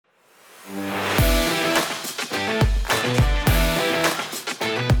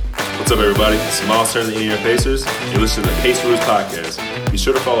What's up, everybody? It's Miles Turner, the Indiana Pacers. You're listening to the Pace Rules Podcast. Be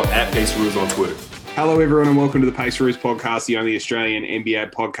sure to follow at Pace Rules on Twitter. Hello, everyone, and welcome to the Pace Rules Podcast, the only Australian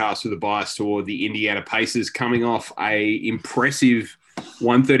NBA podcast with a bias toward the Indiana Pacers, coming off a impressive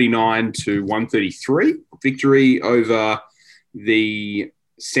 139-133 victory over the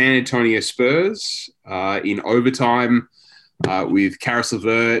San Antonio Spurs in overtime with Caris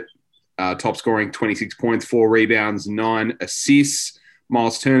LeVert top scoring 26 points, 4 rebounds, 9 assists.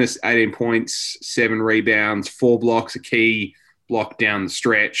 Miles Turner, 18 points, 7 rebounds, 4 blocks, a key block down the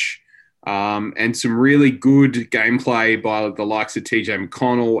stretch. And some really good gameplay by the likes of TJ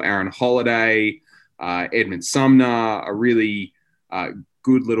McConnell, Aaron Holiday, Edmund Sumner, a really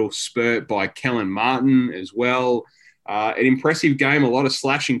good little spurt by Kellen Martin as well. An impressive game, a lot of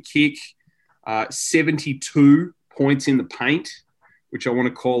slash and kick, 72 points in the paint, which I want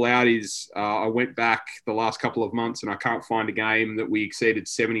to call out is I went back the last couple of months and I can't find a game that we exceeded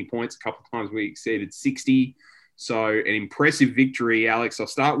 70 points. A couple of times we exceeded 60. So an impressive victory. Alex, I'll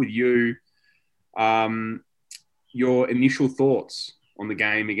start with you. Your initial thoughts on the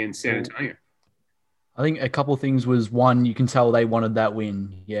game against San Antonio? I think a couple of things was, one, you can tell they wanted that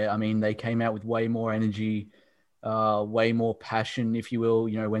win. Yeah, I mean, they came out with way more energy, way more passion, if you will.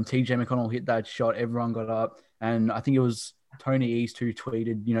 You know, when TJ McConnell hit that shot, everyone got up. And I think it was Tony East who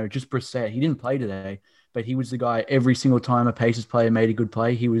tweeted, you know, just Brissett. He didn't play today, but he was the guy every single time a Pacers player made a good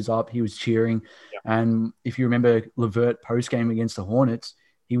play. He was up, he was cheering. Yep. And if you remember LeVert post-game against the Hornets,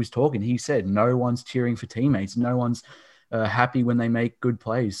 he was talking. He said, no one's cheering for teammates. No one's happy when they make good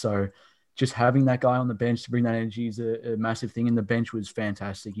plays. So just having that guy on the bench to bring that energy is a massive thing. And the bench was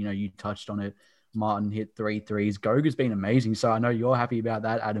fantastic. You know, you touched on it. Martin hit 3 threes. Goga's been amazing. So I know you're happy about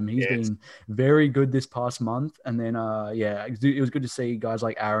that, Adam. He's been very good this past month. And then, it was good to see guys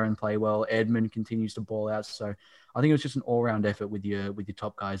like Aaron play well. Edmund continues to ball out. So I think it was just an all-round effort with your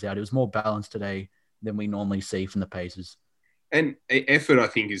top guys out. It was more balanced today than we normally see from the Pacers. And effort, I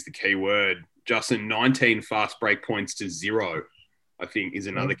think, is the key word. Justin, 19 fast break points to 0, I think, is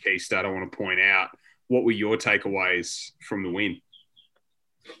another key stat I want to point out. What were your takeaways from the win?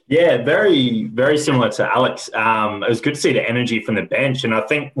 Yeah, very, very similar to Alex. It was good to see the energy from the bench. And I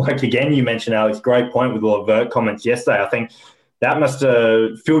think, like, again, you mentioned, Alex, great point with the LeVert comments yesterday. I think that must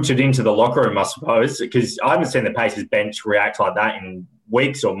have filtered into the locker room, I suppose, because I haven't seen the Pacers bench react like that in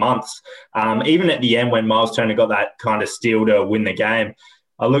weeks or months. Even at the end when Miles Turner got that kind of steal to win the game,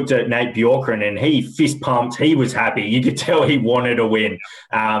 I looked at Nate Bjorkgren and he fist pumped. He was happy. You could tell he wanted to win.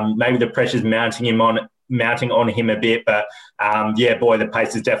 Maybe the pressure's mounting on him a bit, but the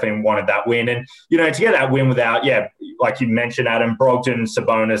Pacers definitely wanted that win. And, you know, to get that win without, like you mentioned, Adam, Brogdon,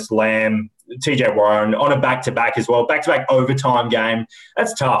 Sabonis, Lamb, TJ Warren on a back-to-back as well, back-to-back overtime game.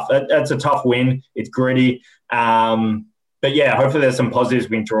 That's tough. That's a tough win. It's gritty. But hopefully there's some positives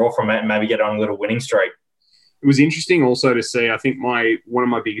we can draw from it and maybe get on a little winning streak. It was interesting also to see, I think one of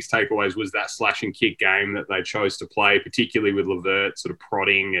my biggest takeaways was that slash and kick game that they chose to play, particularly with LeVert sort of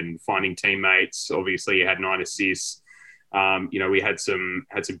prodding and finding teammates. Obviously, he had 9 assists. We had some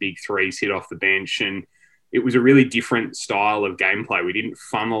big threes hit off the bench, and it was a really different style of gameplay. We didn't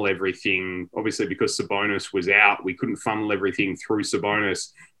funnel everything. Obviously, because Sabonis was out, we couldn't funnel everything through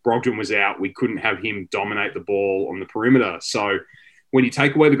Sabonis. Brogdon was out. We couldn't have him dominate the ball on the perimeter. So when you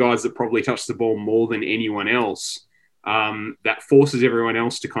take away the guys that probably touch the ball more than anyone else, that forces everyone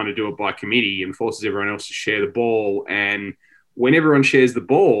else to kind of do it by committee and forces everyone else to share the ball. And when everyone shares the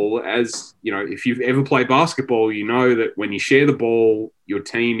ball, as you know, if you've ever played basketball, you know that when you share the ball, your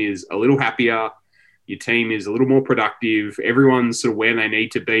team is a little happier. Your team is a little more productive. Everyone's sort of where they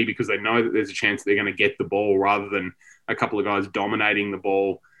need to be because they know that there's a chance they're going to get the ball rather than a couple of guys dominating the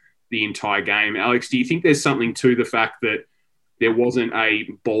ball the entire game. Alex, do you think there's something to the fact that there wasn't a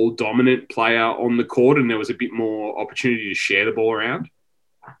ball-dominant player on the court and there was a bit more opportunity to share the ball around?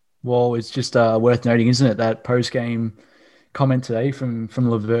 Well, it's just worth noting, isn't it, that post-game comment today from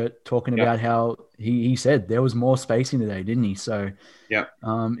LeVert talking about how he said there was more spacing today, didn't he? So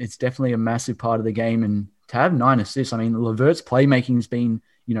it's definitely a massive part of the game. And to have 9 assists, I mean, LeVert's playmaking's been,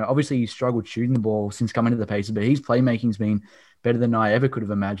 you know, obviously he struggled shooting the ball since coming to the Pacers, but his playmaking's been better than I ever could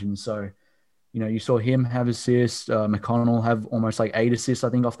have imagined. So, you know, you saw him have assists, McConnell have almost like 8 assists, I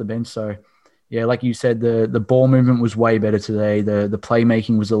think, off the bench. So, yeah, like you said, the ball movement was way better today. The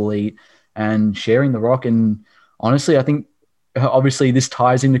playmaking was elite and sharing the rock. And honestly, I think obviously this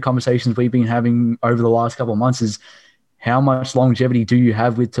ties into conversations we've been having over the last couple of months is how much longevity do you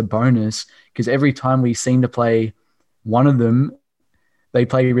have with Sabonis? Because every time we seem to play one of them, they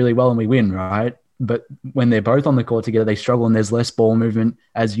play really well and we win, right? But when they're both on the court together, they struggle and there's less ball movement.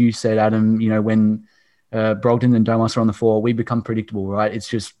 As you said, Adam, you know, when Brogdon and Domas are on the floor, we become predictable, right? It's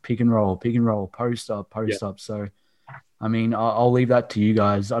just pick and roll, post up. So, I mean, I'll leave that to you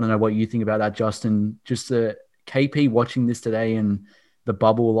guys. I don't know what you think about that, Justin. Just the KP watching this today and the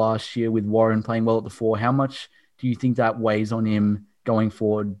bubble last year with Warren playing well at the 4, how much do you think that weighs on him going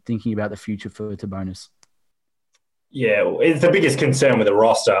forward, thinking about the future for Sabonis? Yeah, it's the biggest concern with the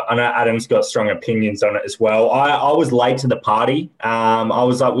roster. I know Adam's got strong opinions on it as well. I was late to the party. I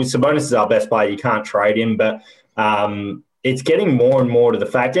was like, with Sabonis is our best player, you can't trade him. But it's getting more and more to the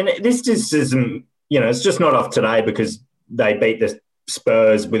fact, and this just isn't, it's just not off today because they beat the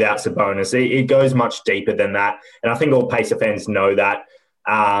Spurs without Sabonis. It goes much deeper than that. And I think all Pacer fans know that.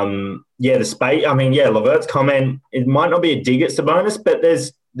 The space, Levert's comment, it might not be a dig at Sabonis, but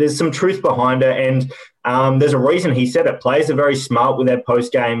there's some truth behind it. And there's a reason he said it. Players are very smart with their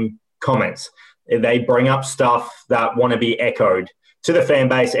post-game comments. They bring up stuff that want to be echoed to the fan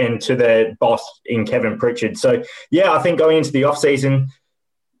base and to the boss in Kevin Pritchard. So, I think going into the offseason,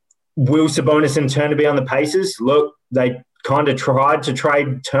 will Sabonis and Turner be on the Pacers? Look, they kind of tried to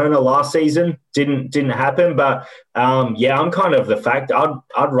trade Turner last season. Didn't happen. But, I'm kind of the fact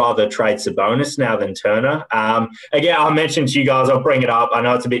I'd rather trade Sabonis now than Turner. Again, I mentioned to you guys, I'll bring it up. I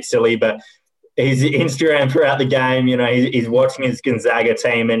know it's a bit silly, but his Instagram throughout the game, he's watching his Gonzaga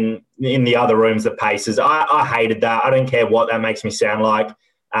team and in the other rooms, the Pacers. I hated that. I don't care what that makes me sound like.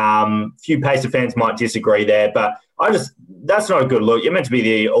 Few Pacer fans might disagree there, but that's not a good look. You're meant to be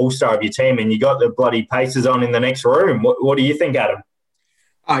the all-star of your team and you got the bloody Pacers on in the next room. What do you think, Adam?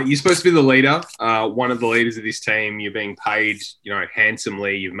 You're supposed to be the leader, one of the leaders of this team. You're being paid,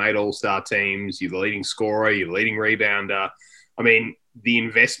 handsomely. You've made all-star teams. You're the leading scorer. You're the leading rebounder. I mean, the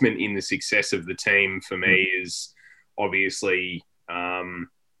investment in the success of the team for me is obviously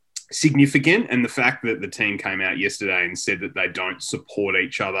significant. And the fact that the team came out yesterday and said that they don't support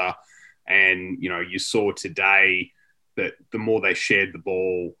each other. And, you saw today that the more they shared the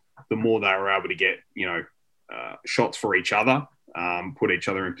ball, the more they were able to get, shots for each other, put each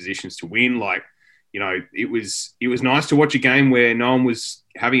other in positions to win. It was nice to watch a game where no one was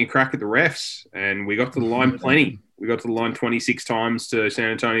having a crack at the refs, and we got to the line plenty. We got to the line 26 times to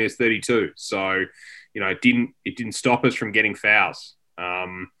San Antonio's 32. So, it didn't stop us from getting fouls. I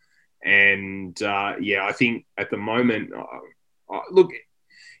think at the moment, look,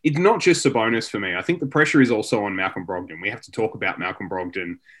 it's not just Sabonis for me. I think the pressure is also on Malcolm Brogdon. We have to talk about Malcolm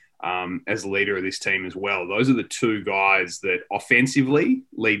Brogdon as the leader of this team as well. Those are the two guys that offensively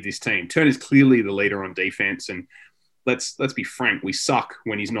lead this team. Turner's clearly the leader on defense, and let's be frank, we suck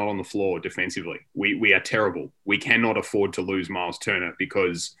when he's not on the floor defensively. We are terrible. We cannot afford to lose Miles Turner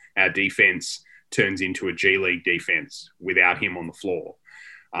because our defense turns into a G League defense without him on the floor.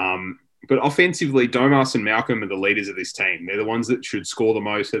 But offensively, Domas and Malcolm are the leaders of this team. They're the ones that should score the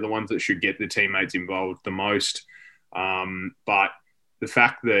most. They're the ones that should get the teammates involved the most. But the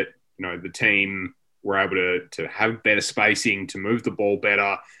fact that, the team were able to have better spacing, to move the ball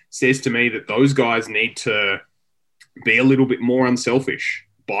better, says to me that those guys need to be a little bit more unselfish,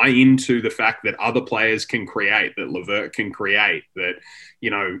 buy into the fact that other players can create, that Levert can create, that,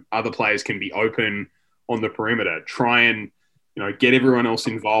 other players can be open on the perimeter, try and, get everyone else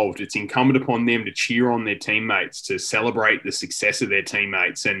involved. It's incumbent upon them to cheer on their teammates, to celebrate the success of their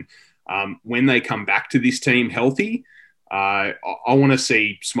teammates. And when they come back to this team healthy, I want to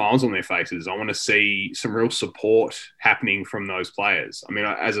see smiles on their faces. I want to see some real support happening from those players. I mean,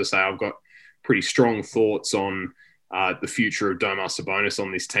 as I say, I've got pretty strong thoughts on the future of Domas Sabonis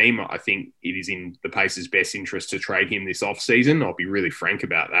on this team. I think it is in the Pacers' best interest to trade him this offseason. I'll be really frank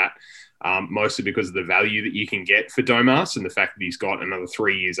about that, mostly because of the value that you can get for Domas and the fact that he's got another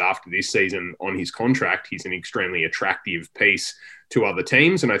 3 years after this season on his contract. He's an extremely attractive piece to other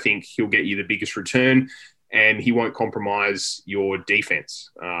teams, and I think he'll get you the biggest return, and he won't compromise your defense.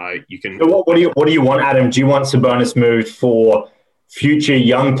 You can. So what do you want, Adam? Do you want Sabonis moved for future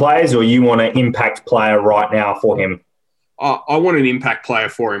young players, or you want an impact player right now for him? I want an impact player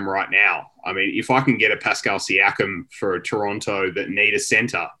for him right now. I mean, if I can get a Pascal Siakam for Toronto that need a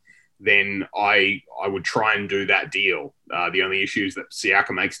center, then I would try and do that deal. The only issue is that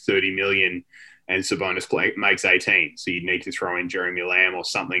Siakam makes $30 million and Sabonis makes 18. So you'd need to throw in Jeremy Lamb or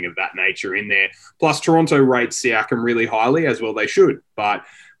something of that nature in there. Plus, Toronto rates Siakam really highly, as well they should. But,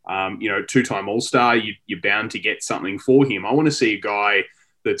 two-time All-Star, you're bound to get something for him. I want to see a guy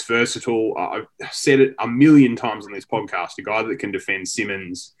that's versatile. I've said it a million times on this podcast, a guy that can defend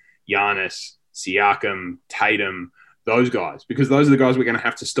Simmons, Giannis, Siakam, Tatum, those guys, because those are the guys we're going to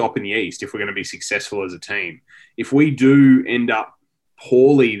have to stop in the East if we're going to be successful as a team. If we do end up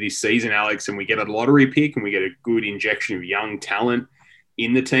poorly this season, Alex, and we get a lottery pick and we get a good injection of young talent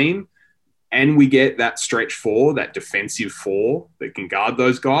in the team, and we get that stretch four, that defensive four that can guard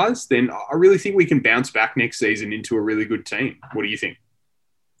those guys, then I really think we can bounce back next season into a really good team. What do you think?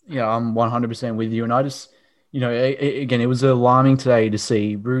 Yeah, I'm 100% with you. And I just, again, it was alarming today to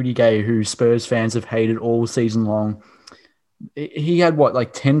see Rudy Gay, who Spurs fans have hated all season long. He had,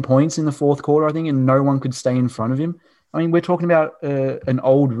 10 points in the fourth quarter, I think, and no one could stay in front of him. I mean, we're talking about an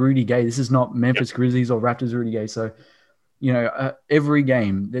old Rudy Gay. This is not Memphis Grizzlies or Raptors Rudy Gay. So, every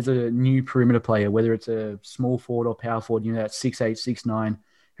game there's a new perimeter player, whether it's a small forward or power forward, that 6'8", 6'9",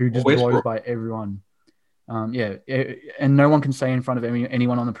 who just blows by everyone. And no one can stay in front of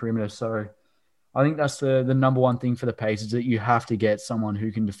anyone on the perimeter. So I think that's the number one thing for the Pacers, that you have to get someone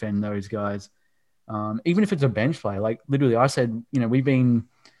who can defend those guys. Even if it's a bench player, like literally I said, we've been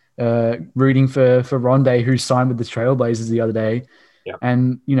rooting for Rondé, who signed with the Trailblazers the other day. Yeah.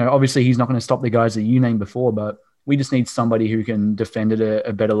 And, obviously he's not going to stop the guys that you named before, but we just need somebody who can defend at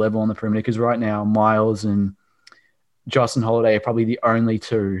a better level on the perimeter. Because right now, Miles and Justin Holiday are probably the only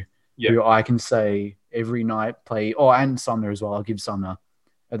two who I can say every night play. Oh, and Sumner as well. I'll give Sumner.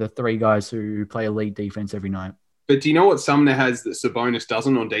 Are the three guys who play elite defense every night. But do you know what Sumner has that Sabonis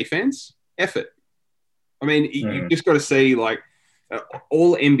doesn't on defense? Effort. I mean, you've just got to see,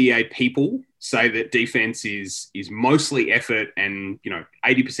 all NBA people say that defense is mostly effort and,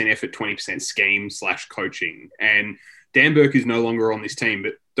 80% effort, 20% scheme / coaching. And Dan Burke is no longer on this team,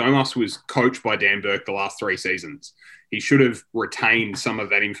 but Domas was coached by Dan Burke the last 3 seasons. He should have retained some of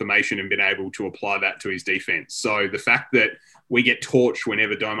that information and been able to apply that to his defense. So the fact that we get torched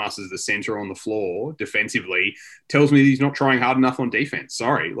whenever Domas is the center on the floor defensively tells me that he's not trying hard enough on defense.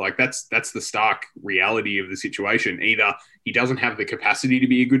 Sorry. That's the stark reality of the situation. Either he doesn't have the capacity to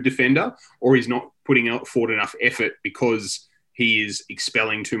be a good defender, or he's not putting forward enough effort because he is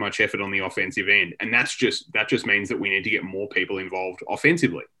expelling too much effort on the offensive end. And that just means that we need to get more people involved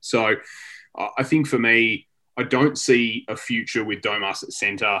offensively. So I think for me, I don't see a future with Domas at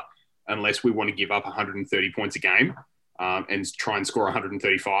center unless we want to give up 130 points a game and try and score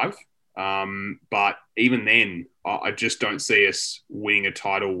 135. But even then, I just don't see us winning a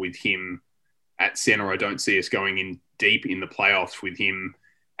title with him at center. I don't see us going in deep in the playoffs with him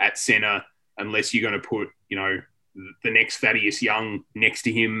at center unless you're going to put, the next Thaddeus Young next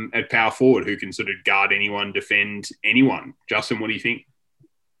to him at power forward who can sort of guard anyone, defend anyone. Justin, what do you think?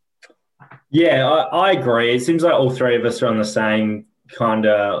 Yeah, I agree. It seems like all three of us are on the same kind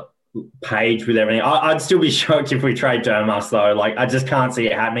of page with everything. I'd still be shocked if we trade Domas, though. I just can't see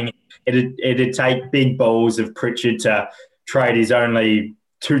it happening. It'd take big balls of Pritchard to trade his only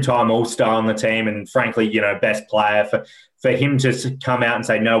 2-time All-Star on the team and, frankly, best player for him to come out and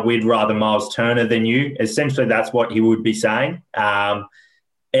say, no, we'd rather Miles Turner than you. Essentially, that's what he would be saying. I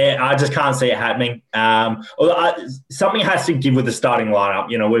just can't see it happening. Although something has to give with the starting lineup.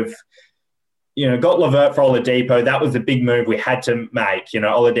 We've got LeVert for Oladipo. That was the big move we had to make.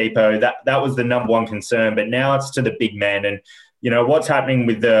 Oladipo, that was the number one concern. But now it's to the big man. And, what's happening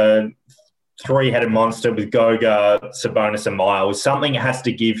with the three-headed monster with Goga, Sabonis, and Miles. Something has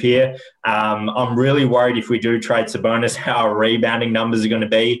to give here. I'm really worried if we do trade Sabonis, how our rebounding numbers are going to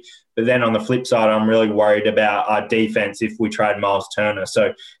be. But then on the flip side, I'm really worried about our defense if we trade Miles Turner.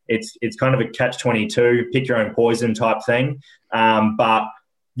 So it's kind of a catch-22, pick your own poison type thing. But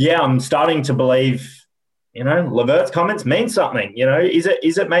yeah, I'm starting to believe, LeVert's comments mean something.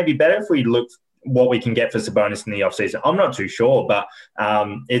 Is it maybe better if we look what we can get for Sabonis in the offseason? I'm not too sure, but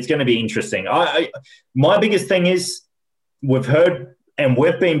it's going to be interesting. My biggest thing is we've heard, and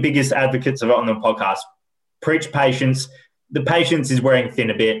we've been biggest advocates of it on the podcast, preach patience. The patience is wearing thin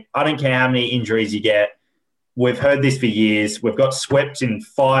a bit. I don't care how many injuries you get. We've heard this for years. We've got swept in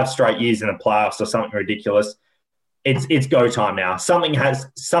 5 straight years in the playoffs or something ridiculous. It's go time now. Something has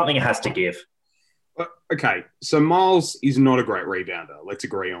to give. Okay, so Miles is not a great rebounder. Let's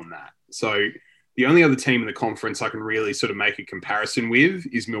agree on that. So the only other team in the conference I can really sort of make a comparison with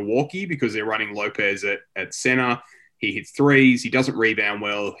is Milwaukee because they're running Lopez at center. He hits threes. He doesn't rebound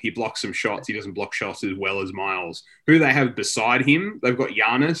well. He blocks some shots. He doesn't block shots as well as Miles. Who they have beside him, they've got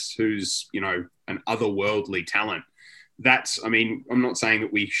Giannis, who's, an otherworldly talent. I'm not saying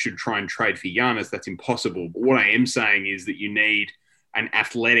that we should try and trade for Giannis. That's impossible. But what I am saying is that you need an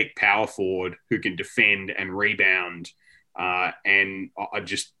athletic power forward who can defend and rebound. And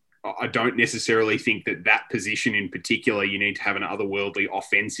I don't necessarily think that position in particular, you need to have an otherworldly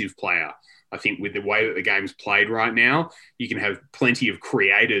offensive player. I think with the way that the game's played right now, you can have plenty of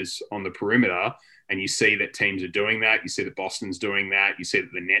creators on the perimeter, and you see that teams are doing that. You see that Boston's doing that. You see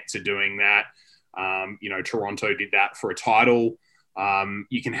that the Nets are doing that. Toronto did that for a title.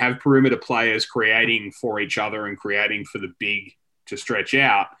 You can have perimeter players creating for each other and creating for the big to stretch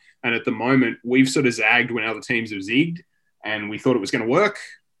out. And at the moment, we've sort of zagged when other teams have zigged, and we thought it was going to work.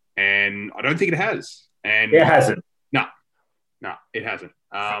 And I don't think it has. And it hasn't. No, it hasn't.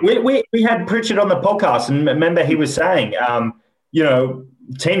 We had Pritchard on the podcast, and remember he was saying,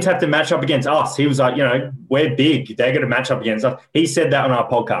 teams have to match up against us. He was like, we're big. They're going to match up against us. He said that on our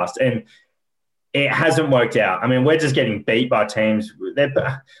podcast, and it hasn't worked out. I mean, we're just getting beat by teams. Look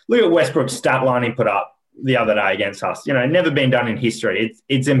at Westbrook's stat line he put up the other day against us. Never been done in history.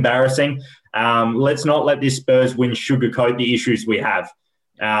 It's embarrassing. Let's not let this Spurs win sugarcoat the issues we have.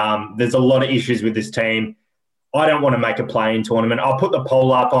 There's a lot of issues with this team. I don't want to make a play-in tournament. I'll put the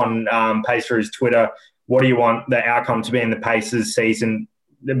poll up on Pacers' Twitter. What do you want the outcome to be in the Pacers season?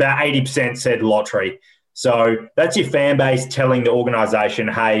 About 80% said lottery. So that's your fan base telling the organisation,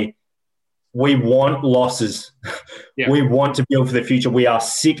 hey, we want losses. Yeah. We want to build for the future. We are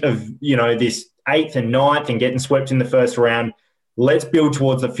sick of, this 8th and 9th and getting swept in the first round. Let's build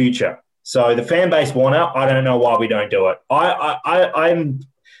towards the future. So the fan base want it. I don't know why we don't do it.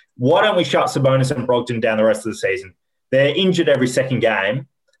 Why don't we shut Sabonis and Brogdon down the rest of the season? They're injured every second game.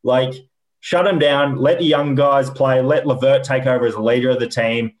 Shut them down. Let the young guys play. Let Levert take over as a leader of the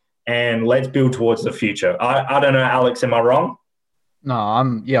team, and let's build towards the future. I don't know, Alex, am I wrong? No,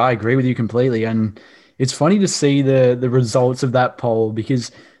 I agree with you completely. And it's funny to see the results of that poll,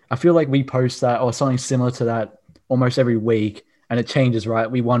 because I feel like we post that or something similar to that almost every week, and it changes, right?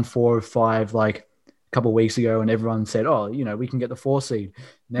 We won 4 of 5 a couple of weeks ago, and everyone said, we can get the 4 seed.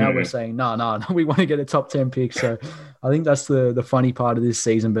 Now we're saying, no, we want to get a top 10 pick. So I think that's the funny part of this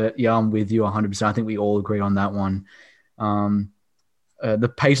season. But yeah, I'm with you 100%. I think we all agree on that one.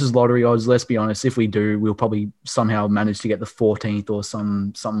 The Pacers lottery odds, let's be honest, if we do, we'll probably somehow manage to get the 14th or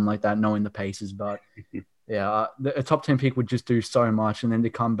something like that, knowing the Pacers. But yeah, a top 10 pick would just do so much. And then to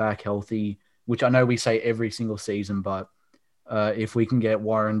come back healthy, which I know we say every single season, but if we can get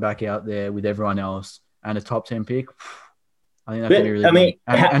Warren back out there with everyone else and a top 10 pick, I think that could be really good.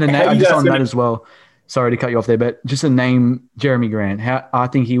 And just on that as well, sorry to cut you off there, but just to name Jeremy Grant, I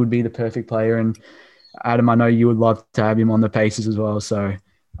think he would be the perfect player. And Adam, I know you would love to have him on the Pacers as well. So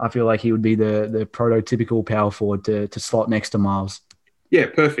I feel like he would be the prototypical power forward to slot next to Miles. Yeah,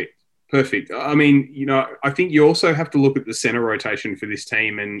 perfect. I mean, I think you also have to look at the center rotation for this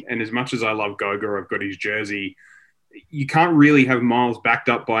team. And as much as I love Goga, I've got his jersey, you can't really have Miles backed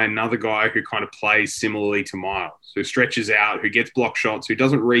up by another guy who kind of plays similarly to Miles, who stretches out, who gets block shots, who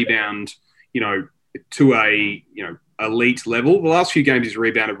doesn't rebound, to a, elite level. The last few games he's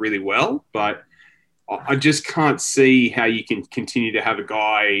rebounded really well, but I just can't see how you can continue to have a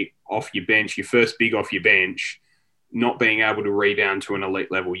guy off your bench, your first big off your bench, not being able to rebound to an elite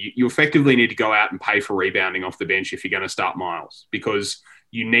level. You effectively need to go out and pay for rebounding off the bench if you're going to start Miles, because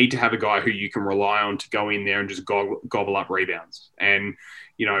you need to have a guy who you can rely on to go in there and just gobble up rebounds. And,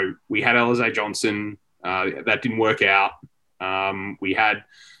 we had Alize Johnson. That didn't work out. We had,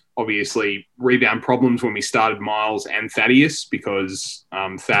 obviously, rebound problems when we started Miles and Thaddeus, because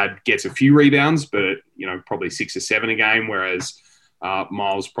Thad gets a few rebounds, but, probably 6 or 7 a game, whereas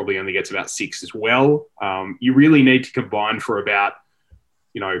Miles probably only gets about 6 as well. You really need to combine for about,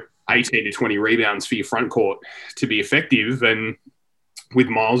 18 to 20 rebounds for your front court to be effective. And with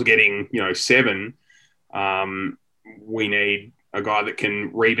Miles getting, 7, we need a guy that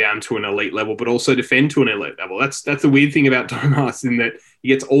can rebound to an elite level, but also defend to an elite level. That's the weird thing about Domas, in that he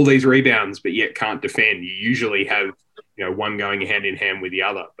gets all these rebounds, but yet can't defend. You usually have, one going hand in hand with the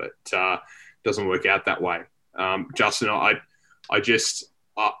other, but doesn't work out that way. Justin, I'm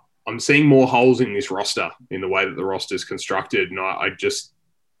seeing more holes in this roster, in the way that the roster is constructed, and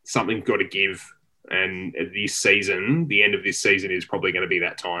something's got to give. And this season, the end of this season is probably going to be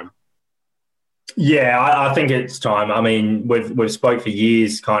that time. Yeah, I think it's time. I mean, we've spoke for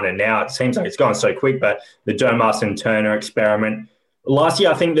years kind of now. It seems like it's gone so quick, but the Domas and Turner experiment. Last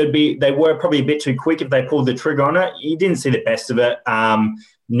year, I think they were probably a bit too quick if they pulled the trigger on it. You didn't see the best of it.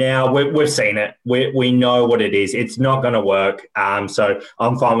 Now we've seen it. We know what it is. It's not going to work. So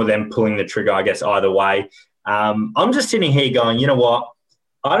I'm fine with them pulling the trigger, I guess, either way. I'm just sitting here going, you know what?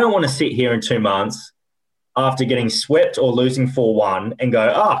 I don't want to sit here in 2 months after getting swept or losing 4-1 and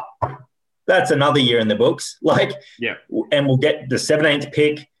go, that's another year in the books. And we'll get the 17th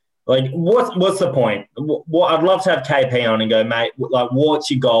pick. What's the point? I'd love to have KP on and go, mate, what's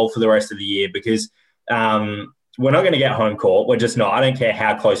your goal for the rest of the year? Because we're not going to get home court. We're just not. I don't care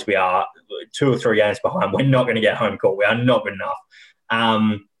how close we are, 2 or 3 games behind. We're not going to get home court. We are not good enough.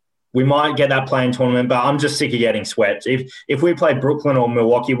 We might get that play-in tournament, but I'm just sick of getting swept. If we play Brooklyn or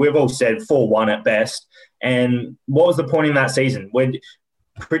Milwaukee, we've all said 4-1 at best. And what was the point in that season?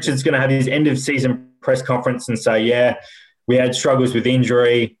 Pritchard's going to have his end-of-season press conference and say, We had struggles with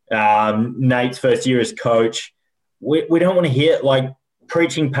injury. Nate's first year as coach. We don't want to hear, like,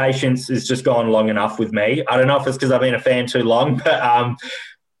 preaching patience has just gone long enough with me. I don't know if it's because I've been a fan too long, but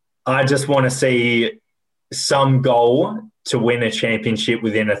I just want to see some goal to win a championship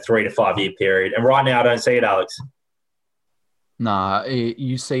within a 3 to 5 year period. And right now, I don't see it, Alex. Nah,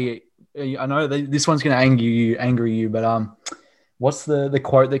 you see, I know this one's going to anger you, but what's the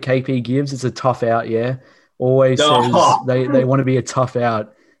quote that KP gives? It's a tough out, yeah. Always says they want to be a tough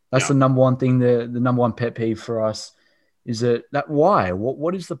out. That's the number one thing, the number one pet peeve for us is that why?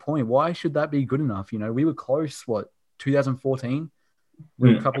 What is the point? Why should that be good enough? You know, we were close, 2014? We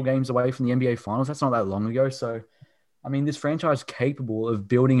were a couple games away from the NBA Finals. That's not that long ago. So, I mean, this franchise is capable of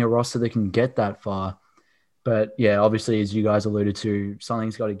building a roster that can get that far. But, yeah, obviously, as you guys alluded to,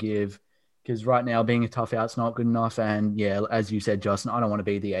 something's got to give because right now being a tough out's not good enough. And, yeah, as you said, Justin, I don't want to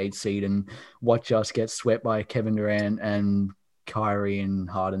be the 8th seed and watch us get swept by Kevin Durant and Kyrie and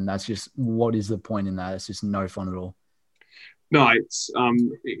Harden. That's just – what is the point in that? It's just no fun at all. No,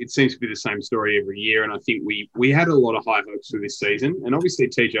 it seems to be the same story every year, and I think we had a lot of high hopes for this season, and obviously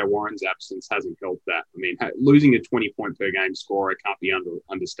TJ Warren's absence hasn't helped that. I mean, losing a 20-point-per-game scorer can't be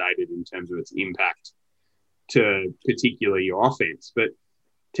understated in terms of its impact to particularly your offense. But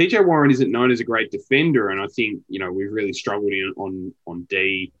TJ Warren isn't known as a great defender, and I think, you know, we've really struggled on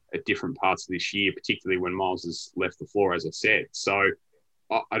D at different parts of this year, particularly when Miles has left the floor, as I said. So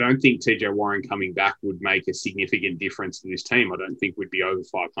I don't think TJ Warren coming back would make a significant difference to this team. I don't think we'd be over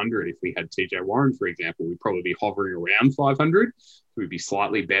 500 if we had TJ Warren, for example. We'd probably be hovering around 500. We'd be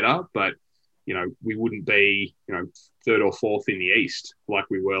slightly better, but, you know, we wouldn't be, you know, 3rd or 4th in the East like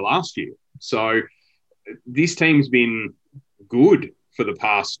we were last year. So this team's been good for the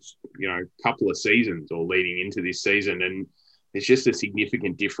past, you know, couple of seasons or leading into this season, and there's just a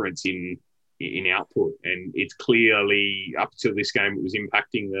significant difference in output, and it's clearly up to this game it was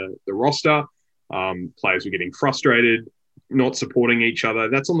impacting the roster. Players were getting frustrated, not supporting each other.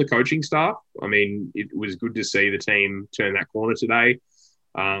 That's on the coaching staff. I mean, it was good to see the team turn that corner today.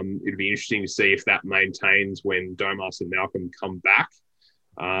 It'd be interesting to see if that maintains when Domas and Malcolm come back.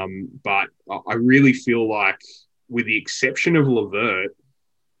 But I really feel like, with the exception of Levert,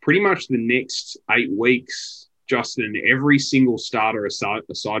 pretty much the next 8 weeks, Justin, every single starter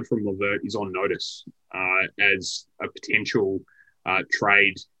aside from Levert is on notice as a potential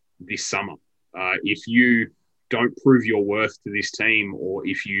trade this summer. If you don't prove your worth to this team, or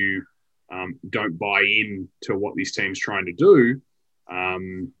if you don't buy in to what this team's trying to do,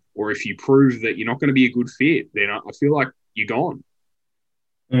 or if you prove that you're not going to be a good fit, then I feel like you're gone.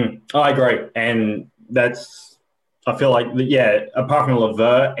 I agree. And I feel like, yeah, apart from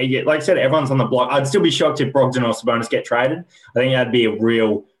Levert, like I said, everyone's on the block. I'd still be shocked if Brogdon or Sabonis get traded. I think that'd be a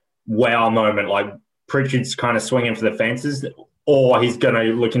real wow moment. Like, Pritchard's kind of swinging for the fences, or he's going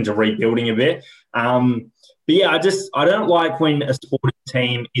to look into rebuilding a bit. But, yeah, I don't like when a sporting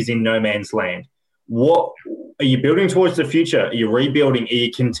team is in no man's land. What are you building towards the future? Are you rebuilding? Are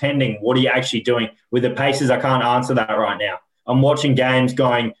you contending? What are you actually doing? With the Pacers, I can't answer that right now. I'm watching games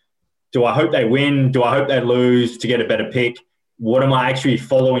going, do I hope they win? Do I hope they lose to get a better pick? What am I actually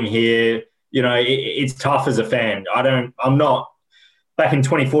following here? You know, it's tough as a fan. I'm not back in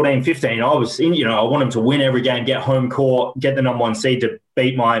 2014-15. I want them to win every game, get home court, get the number 1 seed to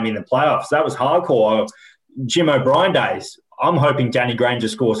beat Miami in the playoffs. That was hardcore. Jim O'Brien days. I'm hoping Danny Granger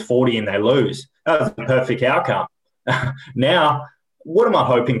scores 40 and they lose. That was the perfect outcome. Now, what am I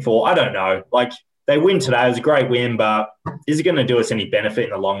hoping for? I don't know. Like, they win today. It was a great win, but is it going to do us any benefit in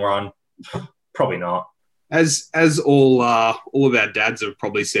the long run? Probably not. As all of our dads have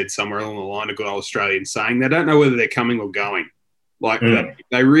probably said somewhere along the line, a good old Australian saying, they don't know whether they're coming or going. Like,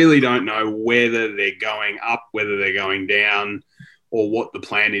 they really don't know whether they're going up, whether they're going down, or what the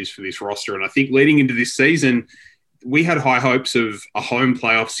plan is for this roster. And I think leading into this season, we had high hopes of a home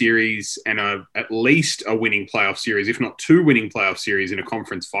playoff series and at least a winning playoff series, if not 2 winning playoff series in a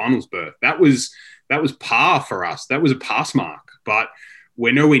conference finals berth. That was par for us. That was a pass mark. But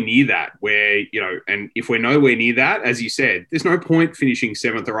we're nowhere near that. And if we're nowhere near that, as you said, there's no point finishing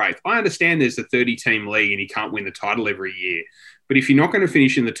 7th or 8th. I understand there's a 30-team league and you can't win the title every year. But if you're not going to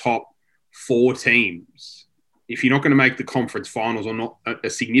finish in the top 4 teams, if you're not going to make the conference finals or not a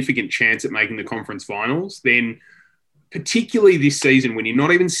significant chance at making the conference finals, then particularly this season when you're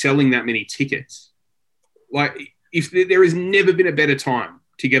not even selling that many tickets, like, if there has never been a better time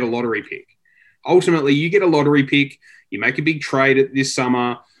to get a lottery pick. Ultimately, you get a lottery pick, you make a big trade this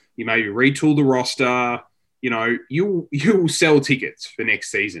summer, you maybe retool the roster, you will sell tickets for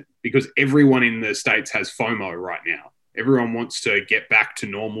next season because everyone in the States has FOMO right now. Everyone wants to get back to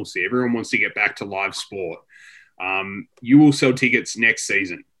normalcy. Everyone wants to get back to live sport. You will sell tickets next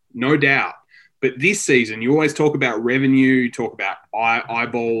season, no doubt. But this season, you always talk about revenue, you talk about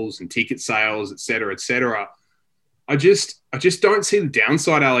eyeballs and ticket sales, et cetera, et cetera. I just don't see the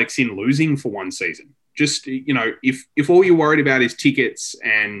downside, Alex, in losing for one season. Just, if all you're worried about is tickets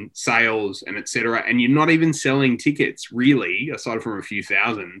and sales and et cetera, and you're not even selling tickets really, aside from a few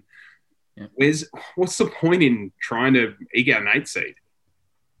thousand, what's the point in trying to eke out an 8th seed?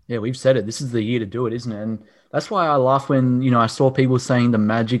 Yeah, we've said it. This is the year to do it, isn't it? And that's why I laugh when, I saw people saying the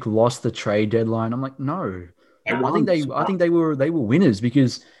Magic lost the trade deadline. I'm like, no. I think they were winners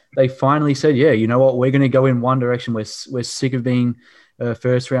because they finally said, yeah, you know what, we're going to go in one direction. We're sick of being a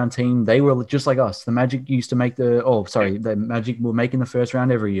first round team. They were just like us. The Magic used to make the Magic were making the first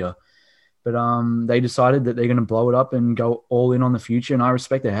round every year. But they decided that they're going to blow it up and go all in on the future. And I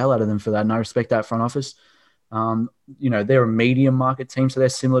respect the hell out of them for that. And I respect that front office. They're a medium market team, so they're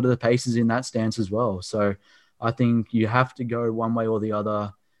similar to the Pacers in that stance as well. So I think you have to go one way or the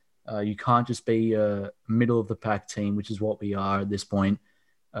other. You can't just be a middle of the pack team, which is what we are at this point.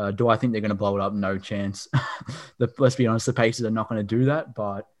 Do I think they're going to blow it up? No chance. Let's be honest, the Pacers are not going to do that.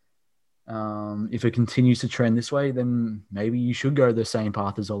 But if it continues to trend this way, then maybe you should go the same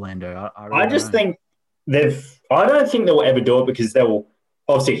path as Orlando. I think I don't think they'll ever do it because they will.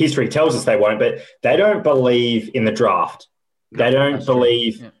 Obviously, history tells us they won't, but they don't believe in the draft. They don't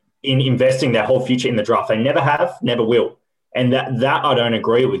believe in investing their whole future in the draft. They never have, never will. And that I don't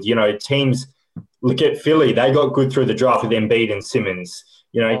agree with. Teams, look at Philly. They got good through the draft with Embiid and Simmons.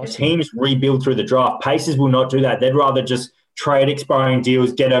 Teams rebuild through the draft. Pacers will not do that. They'd rather just trade expiring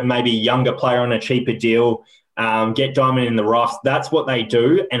deals, get a maybe younger player on a cheaper deal, get diamond in the rough. That's what they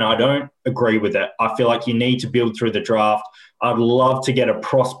do, and I don't agree with it. I feel like you need to build through the draft. I'd love to get a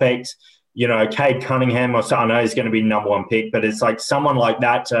prospect, Cade Cunningham, or I know he's going to be number one pick, but it's like someone like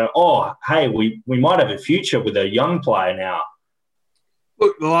that hey, we might have a future with a young player now.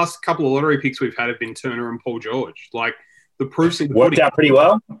 Look, the last couple of lottery picks we've had have been Turner and Paul George. Like, the proof's in the worked out pretty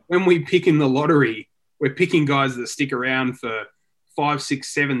well. When we pick in the lottery, we're picking guys that stick around for 5, 6,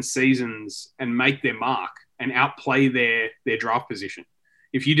 7 seasons and make their mark and outplay their draft position.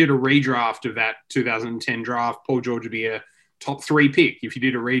 If you did a redraft of that 2010 draft, Paul George would be a top 3 pick. If you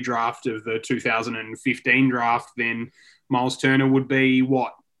did a redraft of the 2015 draft, then Miles Turner would be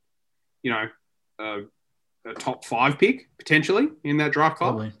what? A top 5 pick potentially in that draft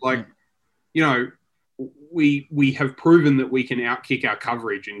club. Probably, we have proven that we can outkick our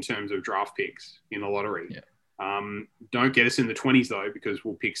coverage in terms of draft picks in the lottery. Yeah. Don't get us in the 20s though, because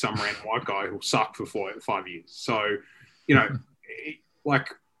we'll pick some random white guy who'll suck for 5 years. So,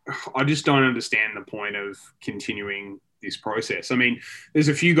 I just don't understand the point of continuing this process. I mean, there's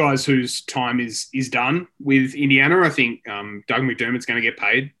a few guys whose time is done with Indiana. I think Doug McDermott's going to get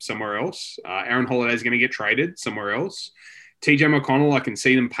paid somewhere else. Aaron Holiday's going to get traded somewhere else. TJ McConnell, I can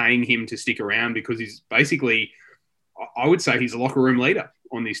see them paying him to stick around because he's basically, I would say he's a locker room leader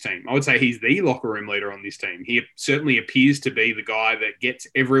on this team. I would say he's the locker room leader on this team. He certainly appears to be the guy that gets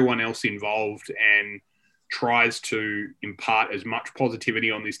everyone else involved and tries to impart as much positivity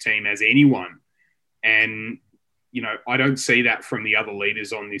on this team as anyone. And, I don't see that from the other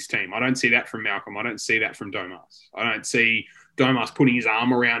leaders on this team. I don't see that from Malcolm. I don't see that from Domas. I don't see Domas putting his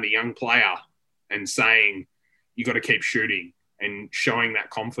arm around a young player and saying, you got to keep shooting and showing that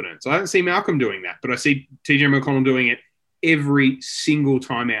confidence. I don't see Malcolm doing that, but I see TJ McConnell doing it every single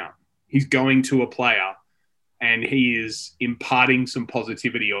time out. He's going to a player and he is imparting some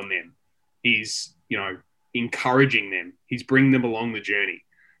positivity on them. He's, encouraging them. He's bringing them along the journey,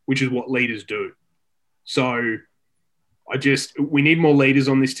 which is what leaders do. So we need more leaders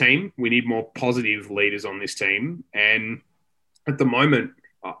on this team. We need more positive leaders on this team. And at the moment,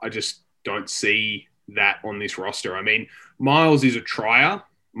 I just don't see that on this roster. I mean, Miles is a trier.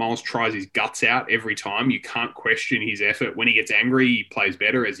 Miles tries his guts out every time. You can't question his effort. When he gets angry, he plays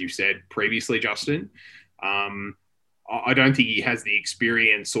better, as you said previously, Justin. I don't think he has the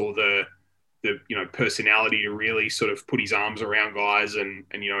experience or the personality to really sort of put his arms around guys and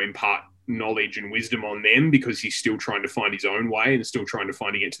impart knowledge and wisdom on them, because he's still trying to find his own way and still trying to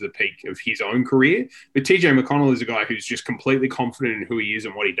find to get to the peak of his own career. But TJ McConnell is a guy who's just completely confident in who he is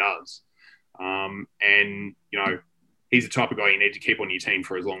and what he does. He's the type of guy you need to keep on your team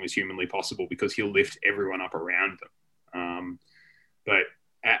for as long as humanly possible, because he'll lift everyone up around them. But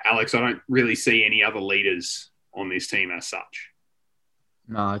Alex, I don't really see any other leaders on this team as such.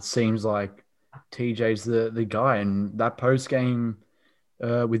 No, it seems like TJ's the guy, and that post game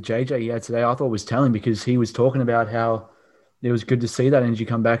with JJ he had today, I thought was telling, because he was talking about how it was good to see that energy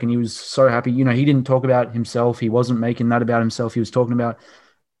come back, and he was so happy. He didn't talk about himself. He wasn't making that about himself. He was talking about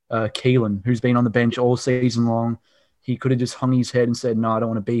Keelan, who's been on the bench all season long. He could have just hung his head and said, no, I don't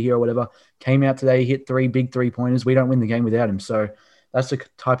want to be here or whatever. Came out today, hit 3 big 3-pointers. We don't win the game without him. So that's the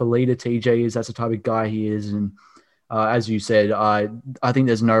type of leader TJ is. That's the type of guy he is. And as you said, I think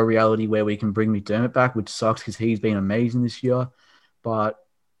there's no reality where we can bring McDermott back, which sucks because he's been amazing this year. But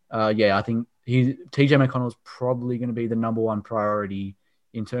I think TJ McConnell is probably going to be the number one priority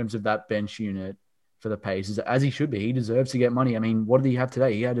in terms of that bench unit for the Pacers, as he should be. He deserves to get money. I mean, what did he have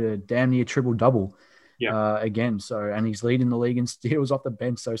today? He had a damn near triple-double again. So, and he's leading the league in steals off the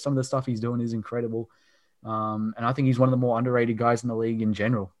bench. So some of the stuff he's doing is incredible. And I think he's one of the more underrated guys in the league in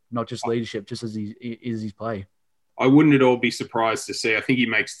general, not just leadership, just as his play. I wouldn't at all be surprised to see. I think he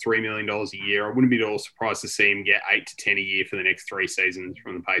makes $3 million a year. I wouldn't be at all surprised to see him get 8 to 10 a year for the next 3 seasons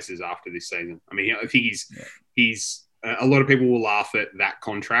from the Pacers after this season. I mean, I think he's a lot of people will laugh at that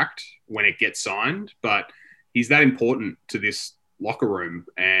contract when it gets signed, but he's that important to this locker room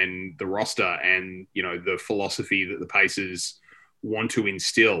and the roster and, the philosophy that the Pacers want to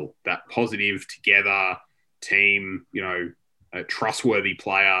instill, that positive together team, a trustworthy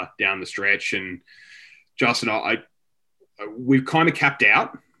player down the stretch. And Justin, we've kind of capped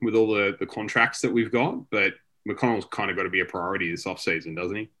out with all the contracts that we've got, but McConnell's kind of got to be a priority this offseason,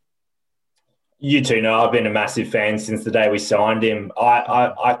 doesn't he? You two know I've been a massive fan since the day we signed him.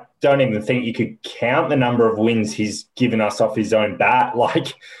 I don't even think you could count the number of wins he's given us off his own bat.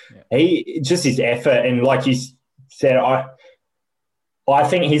 Just his effort. And like you said, I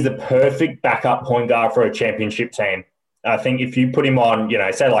think he's the perfect backup point guard for a championship team. I think if you put him on,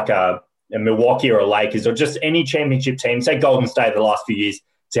 say like a Milwaukee or a Lakers or just any championship team, say Golden State the last few years,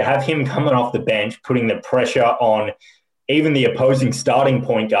 to have him coming off the bench, putting the pressure on even the opposing starting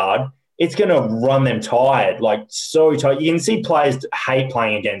point guard, it's going to run them tired, so tired. You can see players hate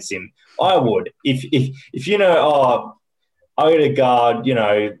playing against him. I would. If I got to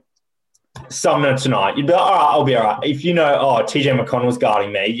guard, Sumner tonight, you'd be like, all right, I'll be all right. If TJ McConnell's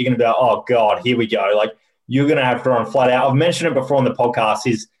guarding me, you're going to be like, oh, God, here we go. You're going to have to run flat out. I've mentioned it before on the podcast.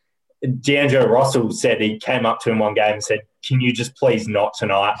 D'Angelo Russell said he came up to him one game and said, can you just please not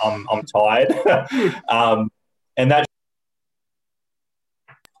tonight? I'm tired. And that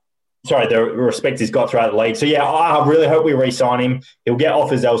the respect he's got throughout the league. So, I really hope we re-sign him. He'll get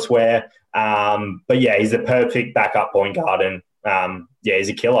offers elsewhere. But, he's the perfect backup point guard. And, he's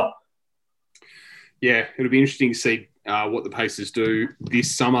a killer. Yeah, it'll be interesting to see what the Pacers do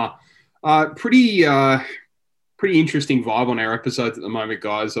this summer. Pretty interesting vibe on our episodes at the moment,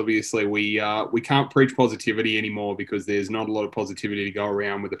 guys. Obviously, we can't preach positivity anymore because there's not a lot of positivity to go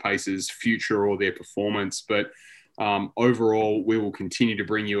around with the Pacers' future or their performance. But overall, we will continue to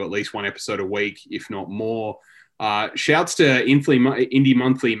bring you at least one episode a week, if not more. Shouts to Indie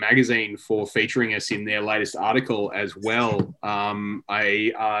Monthly magazine for featuring us in their latest article as well.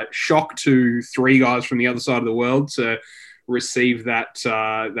 A shock to 3 guys from the other side of the world to receive that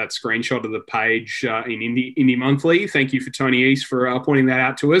screenshot of the page in Indie Monthly. Thank you for Tony East for pointing that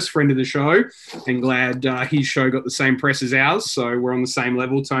out to us, friend of the show, and glad his show got the same press as ours, so we're on the same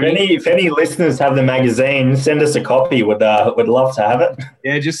level, Tony. If any listeners have the magazine, send us a copy. Would love to have it.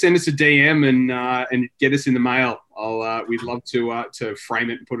 Yeah, just send us a DM and get us in the mail. We'd love to frame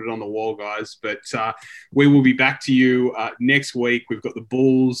it and put it on the wall, guys. But we will be back to you next week. We've got the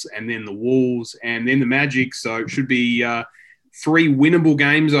Bulls and then the Wolves and then the Magic. So it should be 3 winnable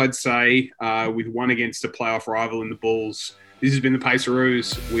games, I'd say, with one against a playoff rival in the Bulls. This has been the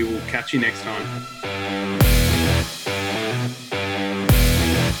Paceroos. We will catch you next time.